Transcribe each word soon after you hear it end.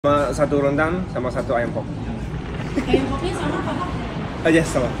Sama satu rendang sama satu ayam pop. Ayam popnya sama apa? Yes,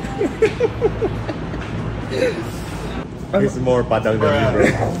 sama. It's more Padang than me, bro.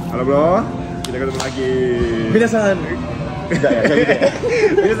 Halo bro, kita ketemu lagi. Minasan. Enggak ya, kayak gitu ya.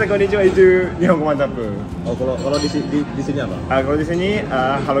 Minasan konnichiwa itu Nihongo Mantapu. Oh, kalau di sini apa? Kalau di sini,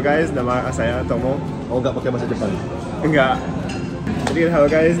 halo guys, nama saya Tomo. Oh, enggak pakai bahasa Jepang. Enggak. Jadi halo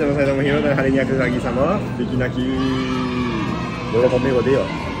guys, nama saya Tomohiro dan hari ini aku lagi sama Bikinaki. Tomohiro Dio.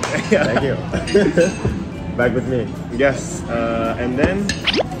 Thank you. Back with me. Yes, and then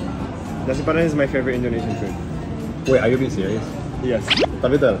Nasi Padang is my favorite Indonesian food. Wait, are you being serious? Yes.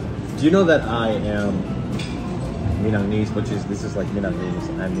 Tapi do you know that I am Minangese, which is this is like Minangese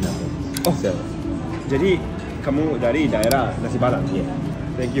and Minangese. Oh. So, Jadi kamu dari daerah Nasi Padang? yeah.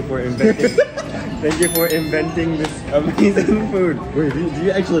 Thank you for inventing. Thank you for inventing this amazing food. Wait, do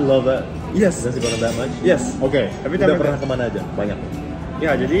you actually love that? Yes. Nasi Padang that much? Yes. Okay. Tapi Udah tapi- pernah kemana aja? Banyak.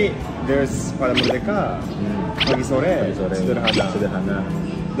 Ya, jadi there's Padang Merdeka, pagi sore, Sederhana.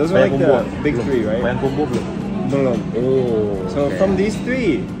 Those are like the Bayang big belum? three, right? Bayang Kumbu belum? Belum. Oh. So okay. from these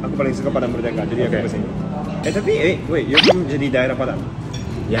three, aku paling suka Padang Merdeka. Jadi aku Okay. kesini. Tapi wait, you're from jadi daerah Padang.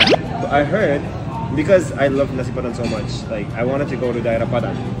 Yeah. But I heard because I love Nasi Padang so much, like I wanted to go to daerah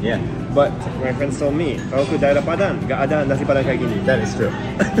Padang. Yeah. But my friends told me, kalau ke daerah Padang, gak ada Nasi Padang kayak gini. That is true.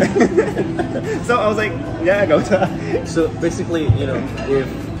 So I was like, yeah, gak usah. So basically, you know, if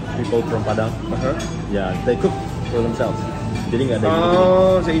people from Padang, yeah, they cook for themselves. Jadi nggak ada yang gitu.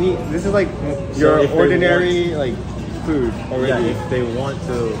 Oh, so ini, this is like your if they ordinary like food Yeah, already. if they want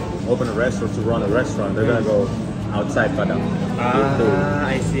to open a restaurant, to run a restaurant, they're gonna go outside Padang. Gitu.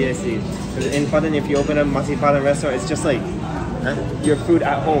 I see. In Padang, if you open a Nasi Padang restaurant, it's just like Hah? your food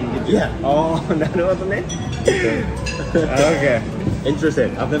at home. Gitu. Yeah. Oh, naruhodo ne. Okay.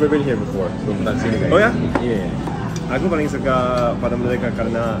 Interesting. I've never been here before. Belum pernah sini guys. Oh ya? Yeah. Aku paling suka Padang Merdeka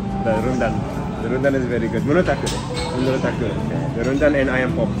karena the rendang. The rendang is very good. Menurut aku. The rendang and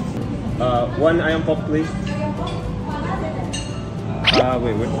ayam pop. One ayam pop, please.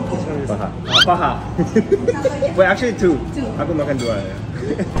 Wait, which one is Paha. Paha. Wait, actually two. Aku makan dua ya.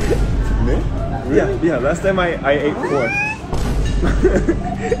 Yeah. Last time I ate four.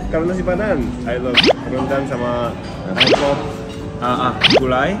 Kalau nasi Padang, I love rendang sama ayam pop.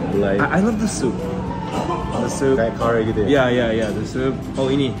 Gulai. I love the soup. The soup. Kayak curry gitu ya. Yeah. The soup.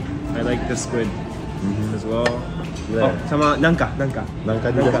 Oh ini, I like the squid as well. Yeah. Oh sama nangka. Nangka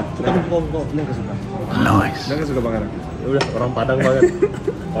juga. Nangka suka. Nice. Nangka suka banget. Udah orang Padang banget.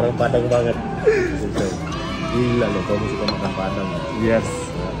 Orang Padang banget. Gitu. Gila loh, kamu suka makan Padang. Yes.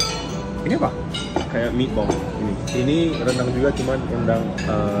 Ini apa? Kayak meatball ini. Ini rendang juga, cuman rendang.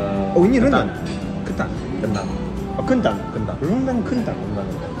 Oh ini kentang. rendang. Kentang. Oh kentang. Rendang kentang.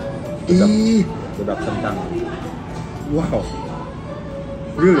 Sedap kentang. Wow.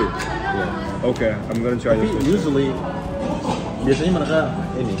 Really? Yeah. Okay, I'm gonna try Tapi this. usually biasanya mereka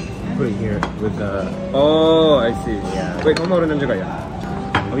ini put it here with the Oh, I see. Yeah. Wait, kamu mau rendang juga ya?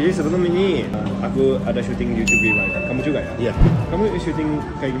 Oh jadi sebelum ini aku ada syuting YouTube kan? Kamu juga ya? yeah, Kamu syuting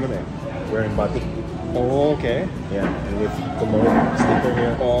kayak gimana ya? wearing batik. Oh, okay. Yeah, and with Tomohiro sticker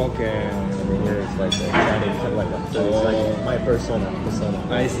here. Oh, okay. And then here it's like chatting, something like that. So it's like my persona.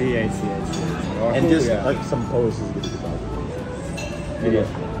 I see. Oh, And aku just ya. like some poses gitu. Jadi,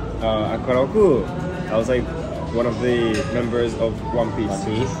 kalau aku, I was like one of the members of One Piece.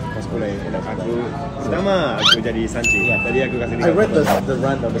 Cosplay. Dan aku pertama aku jadi Sanji. Yeah. Tadi aku kasih I read the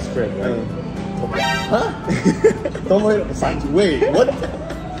run of the script, right? Huh? Tomohiro Sanji. Wait, what?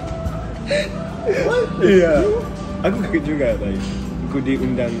 What? Iya. Aku kaget juga tadi. Aku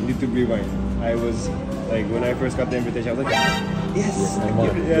diundang di To Be Wine. I was like when I first got the invitation, I was like, yes,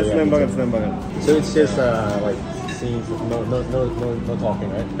 senang banget. So it's just like scenes, no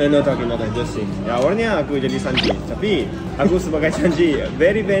talking, right? No talking, just sing. Ya awalnya aku jadi Sanji, tapi aku sebagai Sanji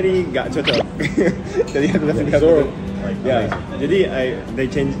very gak cocok. Jadi aku kasih dia Zoro, aku. like, Ya, amazing. jadi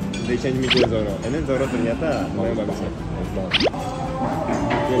they change me to Zoro, and then Zoro ternyata lumayan bagus.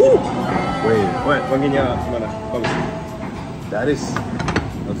 Wait, wanginya gimana? Bagus. that is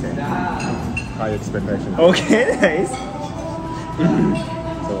okay. High expectation. Okay, nice.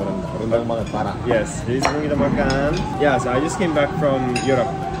 So rendang banget parah. Yes, jadi sebelum kita makan, so I just came back from Europe,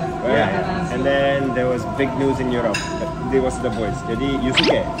 right? Yeah. And then there was big news in Europe. There was the voice. Jadi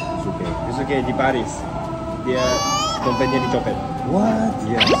Yusuke di Paris, dia dompetnya dicopet. What?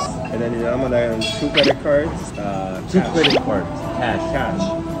 Yes. And then di dalam ada 2 credit cards, Two cash. credit cards. Cash.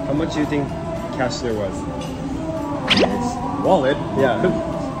 How much do you think cash there was? It's wallet. Yeah.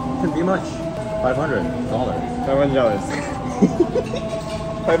 Could be much. $500. $500.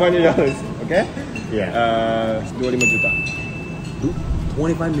 $500, okay? Yeah. 25 juta.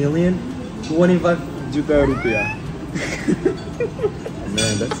 25 million? 25 juta rupiah.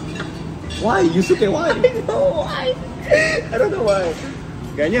 man, that's why Yusuke, why? No, why? I don't know why.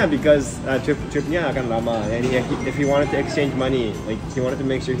 Kayaknya because tripnya akan lama, and if he wanted to exchange money, like he wanted to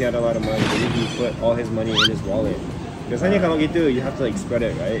make sure he had a lot of money, jadi he put all his money in his wallet. Biasanya kalau gitu, you have to like spread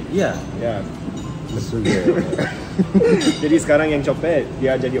it, right? Yeah. Yeah. That's so good. Jadi sekarang yang copet,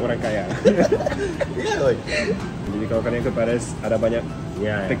 dia jadi orang kaya. Yeah, like Jadi kalau kalian ke Paris, ada banyak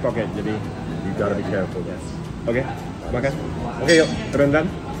yeah, pickpocket, jadi you gotta be careful. Yes. Oke, makan. Oke, yuk, rendang.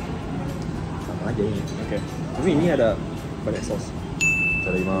 Sama aja ini. Oke. Tapi ini ada banyak saus.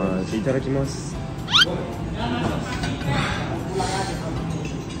 Itadakimasu.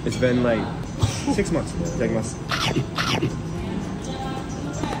 It's been like 6 months. Itadakimasu.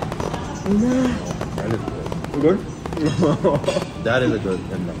 That is good. Good? That is a good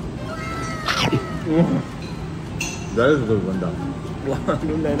rendang. That is a good rendang. Wah,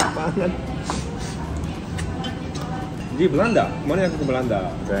 rendang enak banget. Di Belanda, kemarin aku ke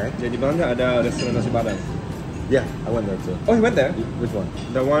Belanda. Okay. Jadi Belanda ada restoran Nasi Padang. Yeah, I went there too. Oh, you went there? Which one?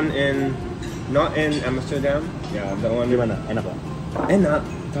 The one in, not in Amsterdam. Yeah, the one. Gimana? Enak lah. Enak,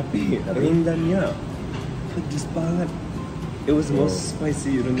 tapi rendangnya pedas banget. It was the most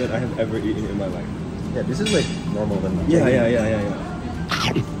spicy rendang I have ever eaten in my life. Yeah, this is like normal rendang. Yeah.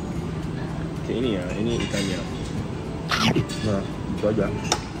 Oke, ini ya, ini ikannya. Nah, itu aja.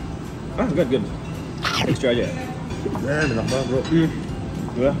 Ah, good. Extra aja. Man, enak banget bro.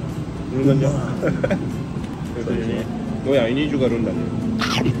 Udah, rendangnya. So, ini. Oh ya, ini juga rendang.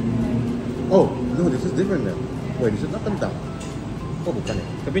 Oh, no, this is different then. Wait, this is not kentang. Oh, bukan ya?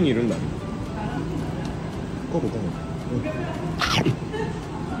 Tapi ini rendang. Oh, bukan ya?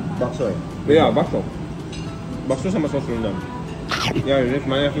 Bakso ya? Iya, bakso. Bakso sama saus rendang. Ya, ini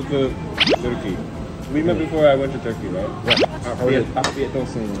kemarin aku ke Turkey. We met before I went to Turkey, right? Yeah. Afiyet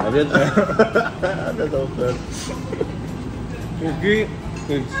olsun. That's so good. Turkey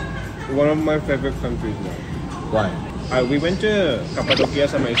is one of my favorite countries now. Why? We went to Cappadocia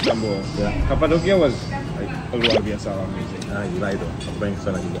sama Istanbul. Yeah. Cappadocia was like luar biasa amazing. Ah, gila itu. Aku pengen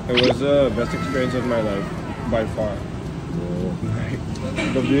kesana juga. It was the best experience of my life by far. Oh. Like,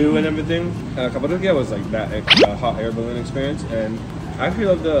 the view and everything. Cappadocia was like that hot air balloon experience, and I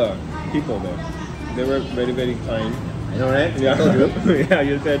actually love the people there. They were very, very kind. I know, right? Yeah, I told you. yeah.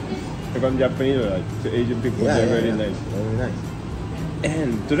 You said if I'm Japanese, or like to Asian people, they're very nice. Very nice.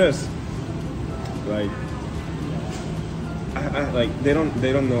 And to this, like, I like they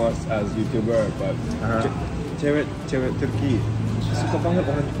don't know us as YouTuber, but cewek Turki suka banget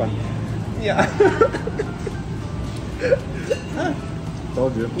orang Jepang. Yeah.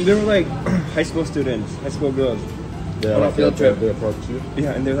 Told you. They were like high school students, high school girls. They on a field trip. They approach you.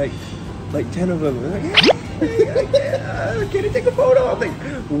 Yeah, and they're like 10 of them. They're like, yeah, can you take a photo? I'm like,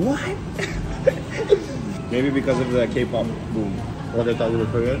 what? Maybe because of the K-pop boom. What, they thought you were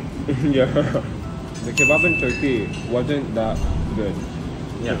Korean? Yeah. The kebab in Turkey wasn't that good.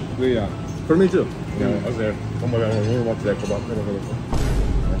 Yeah. Yeah. For me too. Yeah, I was there. Oh my god, I want to that kebab.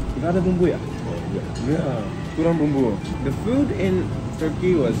 Gak ada bumbu ya? Yeah. Yeah. Kurang bumbu. The food in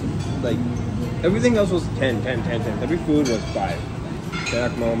Turkey was like, everything else was 10. Every food was 5. Saya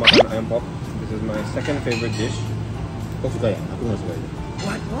mau makan ayam pop. This is my second favorite dish. Kau suka ya? Aku nggak suka ya.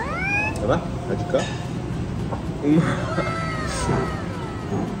 What? Apa? Rajika?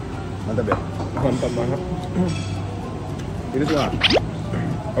 Mantap ya? Mantap banget. Ini suka.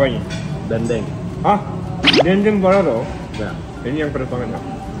 Apa ini? Dendeng. Ah, dendeng balado. Nah, Ini yang pedas banget ya.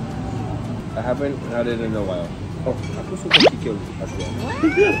 I haven't had it in a while. Oh, aku suka kikil.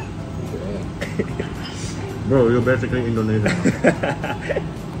 bro, you're basically Indonesian.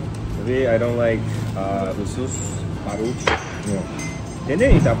 Tapi I don't like usus, paru. No.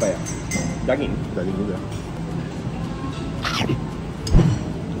 Dendeng itu apa ya? Daging. Daging juga.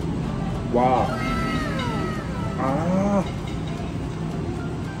 Wow. Ah.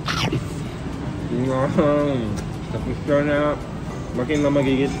 Teksturnya makin lama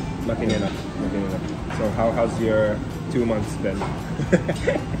gigit, makin enak. So how's your 2 months been?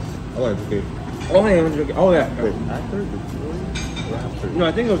 Oh, it's okay. Oh yeah, oh yeah. Wait, after? Before? Or after? No,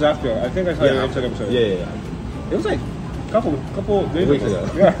 I think it was after. I think I saw your Instagram story. Yeah. It was like couple days Weeks ago.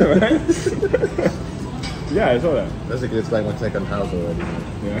 ago. Yeah, right? Yeah, I saw that. Basically, it's like my second house already.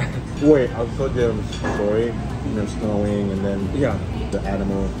 Yeah. Wait, I told you the story. You know, snowing and then Yeah. the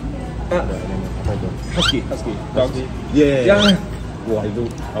animal. Ah. The animal. Apa itu? Husky. Dogs. Yeah. Wah, itu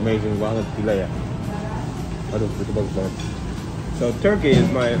amazing banget, gila ya. Aduh, itu bagus banget. So Turkey is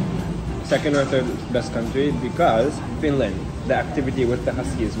my second or third best country because Finland, the activity with the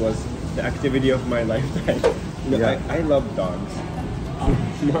huskies was the activity of my lifetime. You know, Yeah. I love dogs.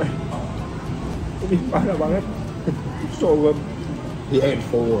 Ini parah banget. So good. He ate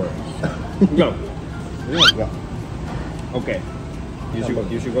 4. Enggak. Ini enggak. Oke. You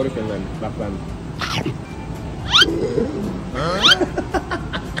should go to Finland, Lapland.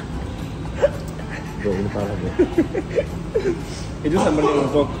 Bro, ini parah bro. Itu sambelnya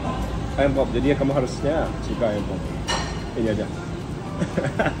untuk ayam pop. Jadi kamu harusnya suka ayam pop. Ini aja.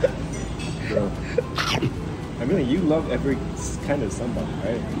 Bro. I mean, you love every kind of sambal,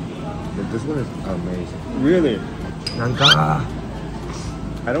 right? But this one is amazing. Really? Nangka.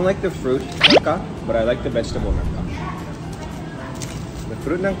 I don't like the fruit nangka, but I like the vegetable nangka. The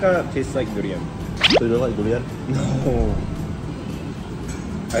fruit nangka tastes like durian. So you don't like durian? No.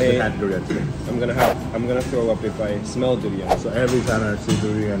 I had durian today. I'm gonna throw up if I smell durian. So every time I see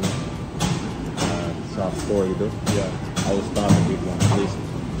durian shop store gitu, Yeah. I will stop and eat one at least.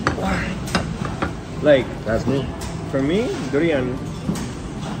 Why? Like, That's me. for me, durian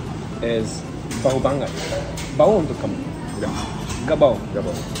is bau banget. Bau untuk kamu. Yeah. Gak bau.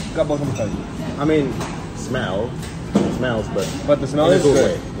 Gabon. Gak bau sama sekali. I mean, Smells, but the smell in a is good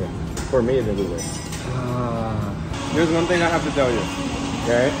good. way. Yeah. For me, in a good way. There's one thing I have to tell you.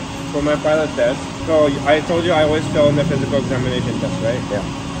 Okay. For my pilot test, so I told you I always fail in the physical examination test, right? Yeah.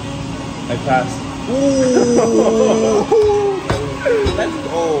 I passed. Let's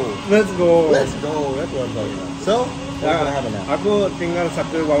go. Let's go. Let's go. That's what I'm talking about. So, what's gonna happen now? Aku tinggal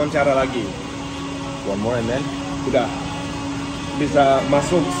satu wawancara lagi. One more and then? Udah. Bisa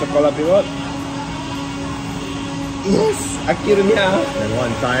masuk sekolah pilot. Yes, akhirnya. And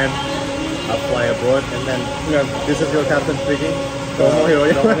one time, I'll fly abroad and then Yeah. this is your captain speaking. Tomohiro.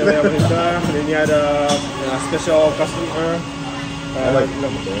 Tomohiro Yamashita. Ini ada special customer.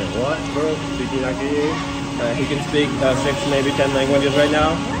 What? Bro, speaking lagi. He can speak 6, maybe 10 languages right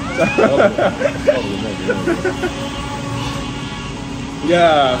now.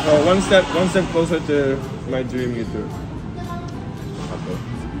 Yeah, so one step closer to my dream gitu. Okay.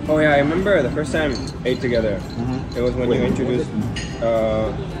 Oh yeah, I remember the first time ate together. It was when you introduced.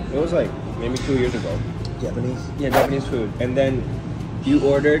 It was like maybe 2 years ago. Japanese. Yeah, Japanese food, and then you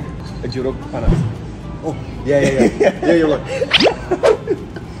ordered a jurok panas. Oh, yeah. Yeah, you're right.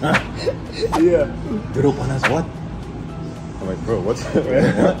 Yeah. Jeruk panas what? I'm like, bro, what's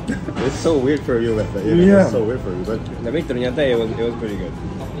what? It's so weird for you, but Yeah. it's so weird for you, but Tapi ternyata it was pretty good.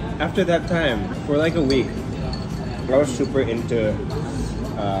 After that time, for like a week, I was super into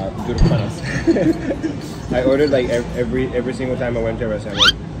jurok panas. I ordered like every single time I went to a restaurant.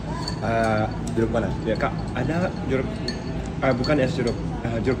 Like, jeruk panas. ya kak, ada jurok, bukan es jeruk,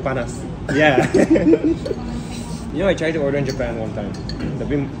 jurok panas. Yeah. You know, I tried to order in Japan one time,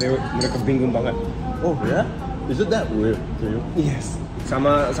 tapi mereka bingung banget. Oh yeah? Is it that weird to you? Yes.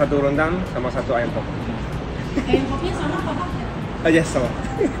 Sama satu rendang, sama satu ayam pop. Ayam popnya sama apa Pak? Yes, sama.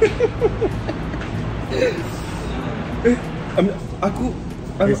 Aku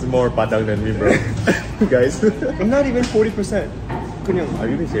He's more Padang than me, bro. Guys. I'm not even 40% kenyang.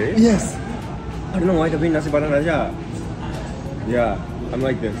 Are you being serious? Yes. I don't know why, tapi nasi padang aja. Yeah, I'm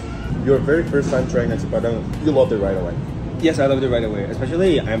like this. Your very first time trying Nasi Padang, you loved it right away. Yes, I loved it right away,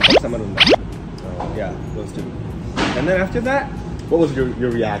 especially ayam pop sama rendang. Yeah, those two. And then after that, What was your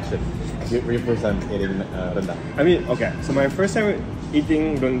reaction? Your first time eating rendang? I mean, okay, so my first time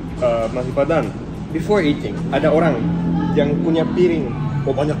eating nasi padang, before eating, ada orang yang punya piring.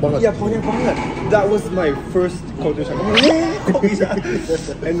 Oh banyak banget. Yeah, banyak banget. That was my first culture shock. Kok bisa?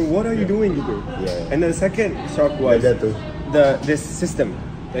 And what are you doing gitu? Yeah. And then second shock was Beda tuh. this system.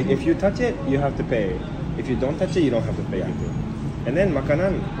 Like if you touch it, you have to pay. If you don't touch it, you don't have to pay gitu. And then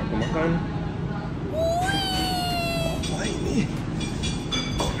makanan, aku makan. Apa ini?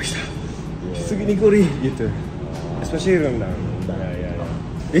 Kok bisa? Segini gurih gitu. Especially rendang. Ya.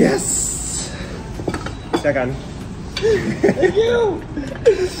 Yes. Ya kan? Thank you.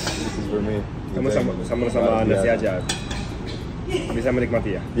 This is for me. Kamu sama nasi aja. Bisa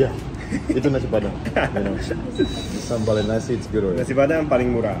menikmati ya? Yeah. Itu nasi padang. You know, sambal dan nasi it's good already. Nasi padang paling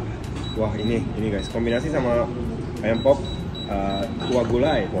murah. Wah ini guys, kombinasi sama ayam pop, kuah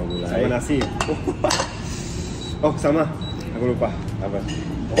gulai, sama nasi. Oh sama, aku lupa apa?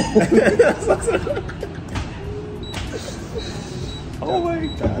 Oh my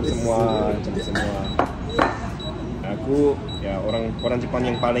god, campur semua. Aku ya orang Jepang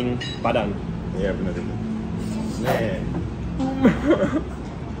yang paling Padang. Iya benar itu. Nih.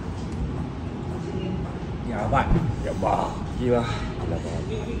 Ya apa? Gila.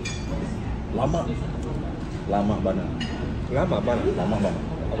 Lama banget. Lama banget.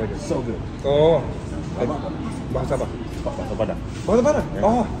 Apa itu? So good. Oh. Lama. Bahasa apa? Bahasa Padang. Bahasa Padang? Ya.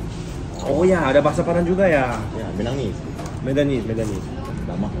 Oh ya, ada bahasa Padang juga ya. Ya, Menangis. Medanese.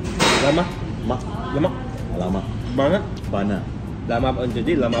 Lama Lama? Mak. Lemak? Lama. Banget? Bana. Lama,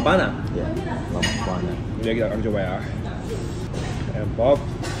 jadi lama bana. Ya. Lama bana. Jadi kita akan coba ya. Ayam pop,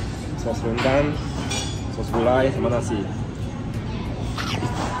 sos rendang, sos gulai sama nasi.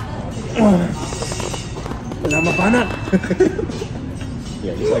 Lama banget.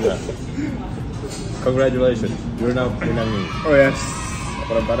 Yeah, just like that. Congratulations. You're now Minangis. Oh yes.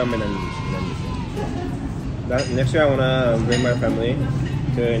 Orang Padang Minangis. Next year I wanna bring my family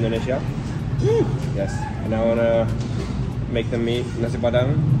to Indonesia. Yes. And I wanna make them eat Nasi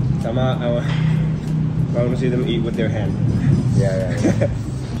Padang. Sama I wanna see them eat with their hand. Yeah.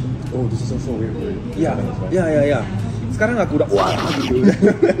 Oh, this is also weird. Yeah. Sekarang aku udah wah gitu.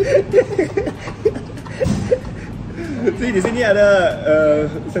 See, di sini ada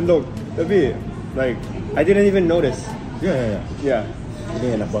sendok, tapi like I didn't even notice. Yeah. Yeah.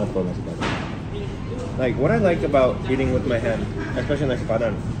 Ini enak banget kalau nasi padang. Like what I like about eating with my hand, especially nasi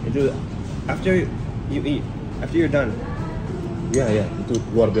padang, itu after you eat, after you're done. Iya, itu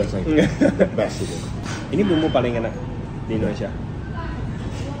luar biasa. The best itu. Ini bumbu paling enak di Indonesia.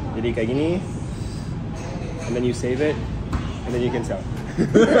 Jadi kayak gini, and then you save it, and then you can sell.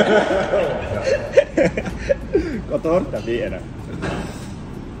 Kotor tapi enak.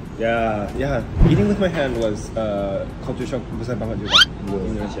 Yeah. Eating with my hand was culture shock besar banget juga di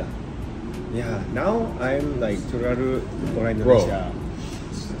Indonesia. Yeah, now I'm like terlalu orang Indonesia.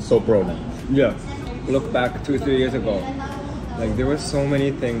 So pro now. Yeah, look back 2-3 years ago, like there were so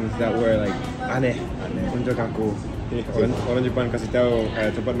many things that were like aneh untuk aku. Orang Jepang kasih tahu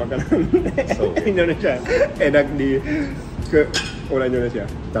tempat makanan So, Indonesia enak di ke orang Indonesia.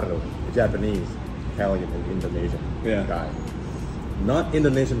 Ntar loh, Japanese, Italian, and Indonesian Yeah. guy. Not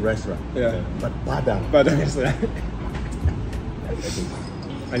Indonesian restaurant, Yeah. but Padang. Padang restaurant.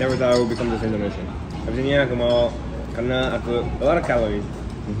 I never thought I would become this Indonesian. Habis ini aku mau, karena aku a lot of calories.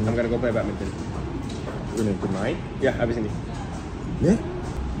 I'm gonna go play badminton. Ini tonight? Yeah, habis ini. Yeah?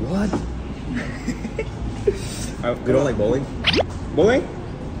 What? You don't like bowling? Bowling?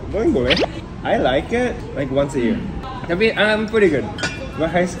 Bowling boleh. I like it like once a year. Tapi I'm pretty good. My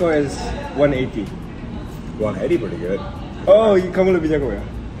high score is 180. 180 pretty good. Oh, kamu lebih jago ya?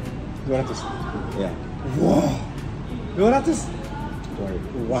 200. Yeah. Wow. 200. Right.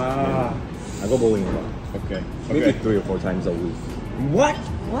 Wow. I go bowling a lot. Okay. Maybe 3 or 4 times a week. What?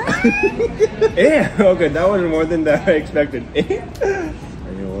 Yeah. Okay, that was more than I expected.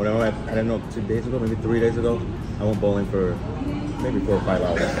 And you know, when I went, I don't know, 2 days ago, maybe 3 days ago, I went bowling for maybe 4 or 5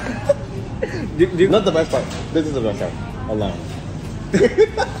 hours. Not the best part. This is the best part. Alone.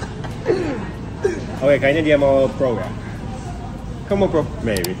 Okay, kayaknya dia mau pro ya? Kamu mau pro?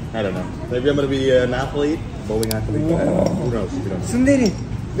 Maybe. I don't know. Maybe I'm gonna be an athlete, bowling athlete. But I don't know. Who knows? We don't know. Sendiri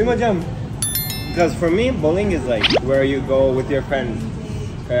 5 jam. Because for me, bowling is like where you go with your friends.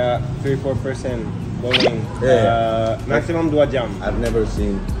 Kayak 3-4 person bowling. Yeah. Maximum 2 jam. I've never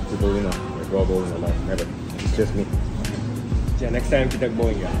seen people, you know, like go bowling alone. Never. It's just me. Yeah, next time kita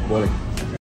bowling ya. Bowling.